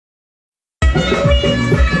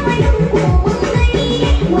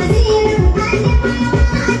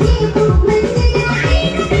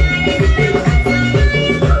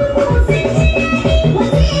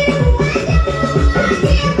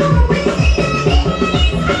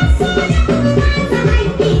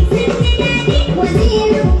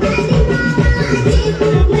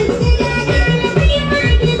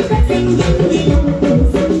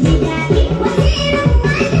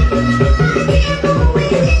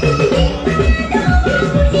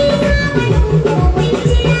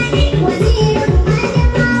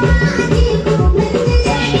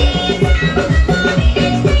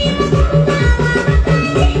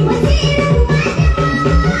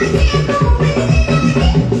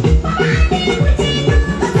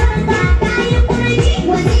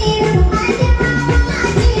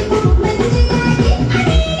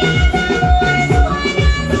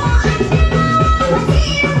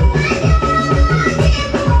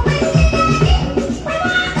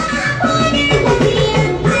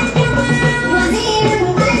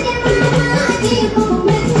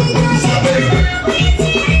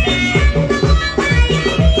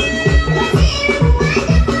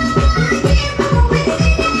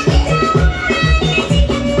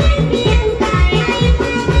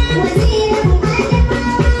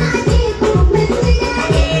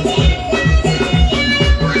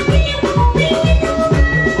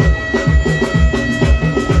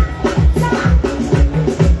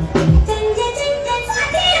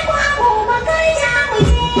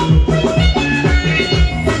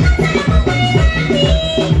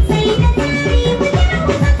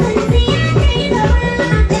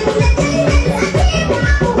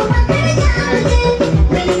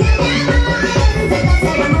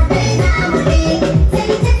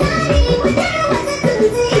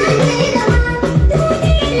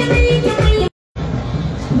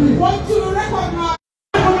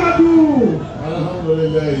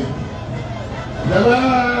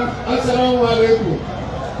Jama'a assalamu alaikum.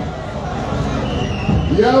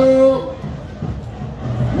 Yau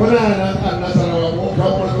muna nan a Nasarawa mun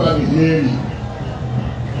kawo zuwa Nijeri.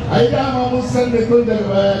 Ai dama mun san da tun daga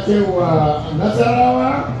baya cewa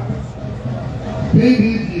Nasarawa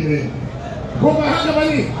PDP ne. Kuma haka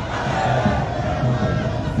bane.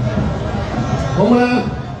 Kuma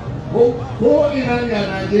ko ina ne a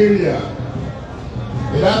Najeriya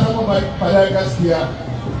idan sama fadar gaskiya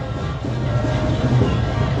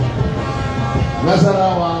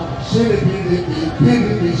Nasarawa shi ne PDP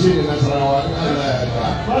shi ne Nasarawa in Allah ya yarda.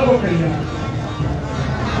 Babu kanya.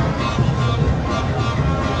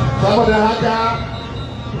 Saboda haka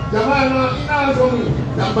jama'a na ina son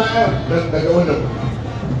tambayar daga wannan.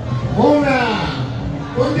 Muna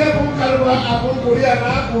kun je kun karba abun kuriya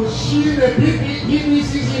na ku shi ne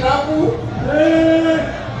PDCC na ku?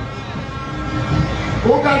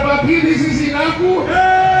 Kun karba PDCC na ku?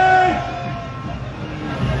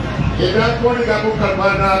 Idan ko riga kun karba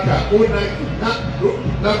naka ko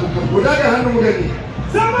na ku daga hannu mu gani.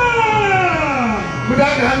 Sama! Ku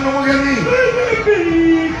daga hannu mu gani.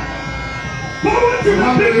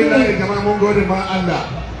 Alhamdulillah jama'a mun gode ma Allah.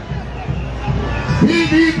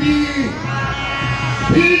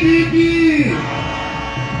 PDP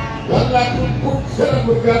wallah kun kada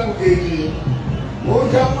ku ga ku keji mun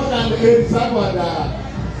kan mana da irin saboda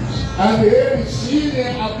alheri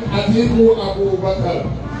shine Atiku Abubakar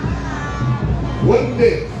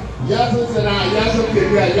wanda ya san sana'a ya san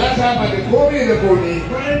tafiya ya saba da komai da komai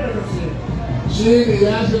shi ne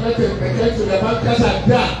ya shi mataimakin shugaban kasa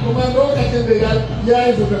da kuma lokacin da ya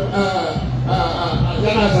yi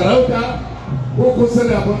yana sarauta ko kun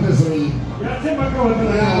sani abin da sun yi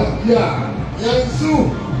yanzu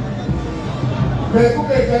mai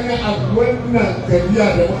kuka gani a wannan tafiya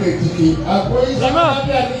da muka ciki akwai zama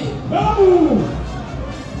lafiya ne? Babu!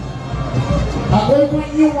 Akwai kun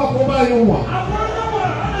yunwa ko ba yunwa?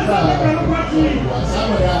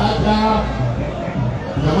 Saboda haka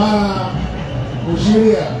jama'a ku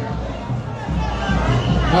shirya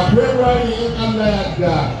akwai wani in Allah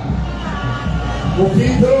yadda ku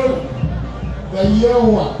fito da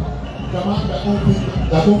yawa kamar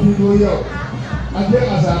da kun fito yau a je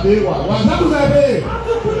a zabe wa wasa ku zabe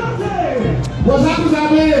wasa ku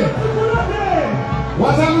zabe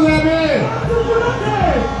wasa ku zabe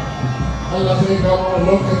Allah sai kawo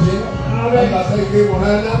lokaci Allah sai kai mu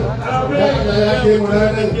rana da ya kai mu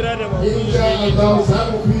rana insha Allah za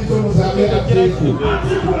mu fito mu zabe a teku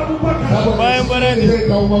bayan barani zai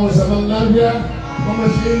kawo mu zaman lafiya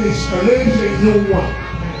kuma shi ne shi yunwa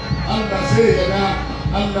Allah sai ya ga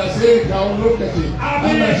Allah sai kawo lokaci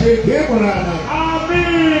Allah sai kai mu rana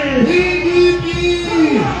amin PDP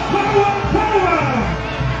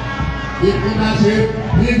Ipinaje,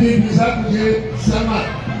 Bibi Bizakuje, Sama,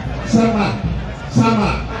 Sama,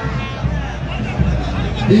 Sama.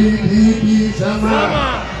 Bibi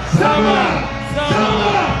Sama, Sama,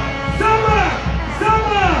 Sama, Sama,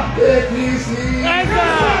 Sama. APC, Esa,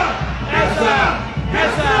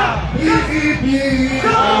 Bibi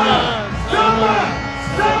Sama, Sama,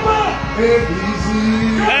 Sama. APC,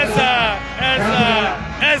 Esa.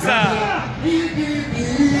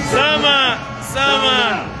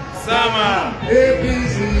 Sama.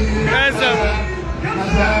 APC, Esa.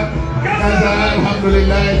 Kaza,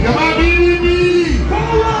 alhamdulillah. Come on, Bibi.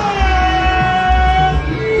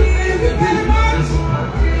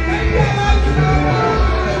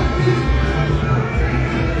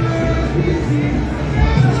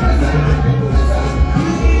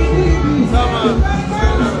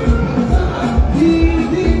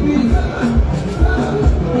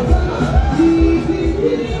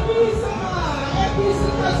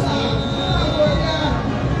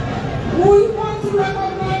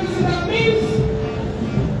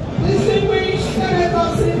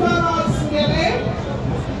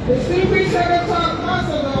 Distinguished Senator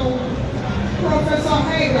Ambassador, Professor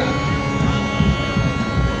Hager.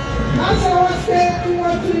 Nasarawa State, we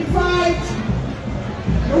want to invite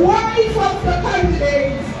the wife of the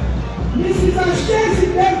candidate, Mrs. Ashesi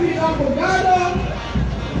David Abogado,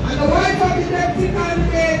 and the wife of the deputy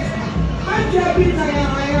candidate, Anjabi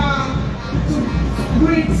Tayahaya, to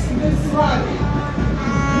greet this rally.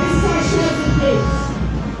 Mrs. Ashesi, please.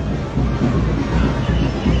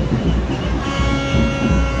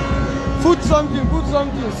 Put something.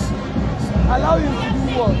 Allow him to do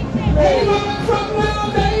what? Any moment from now,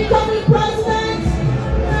 the incoming president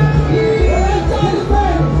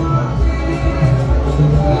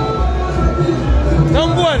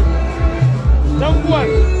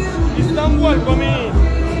Istanbul, come in.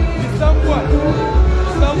 Istanbul.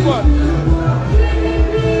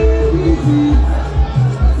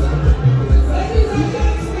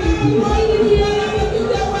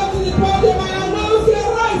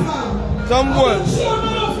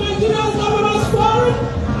 Chairman of Nigeria's Governors Forum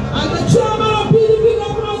and the chairman of PDP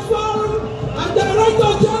Governors Forum and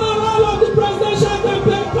Director General of the Presidential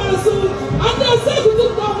Campaign Council and the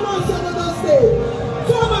Executive Governor of Senator State,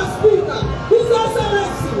 former Speaker, His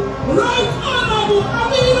Excellency, Right Honorable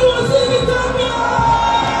Aminu Waziri Tambia.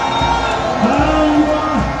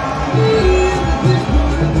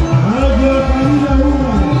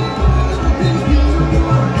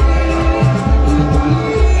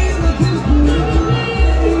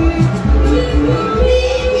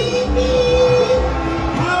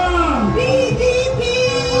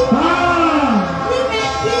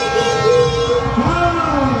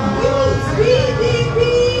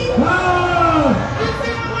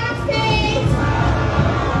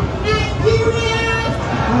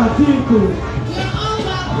 Atiku. You're all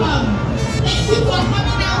welcome. Thank you for coming.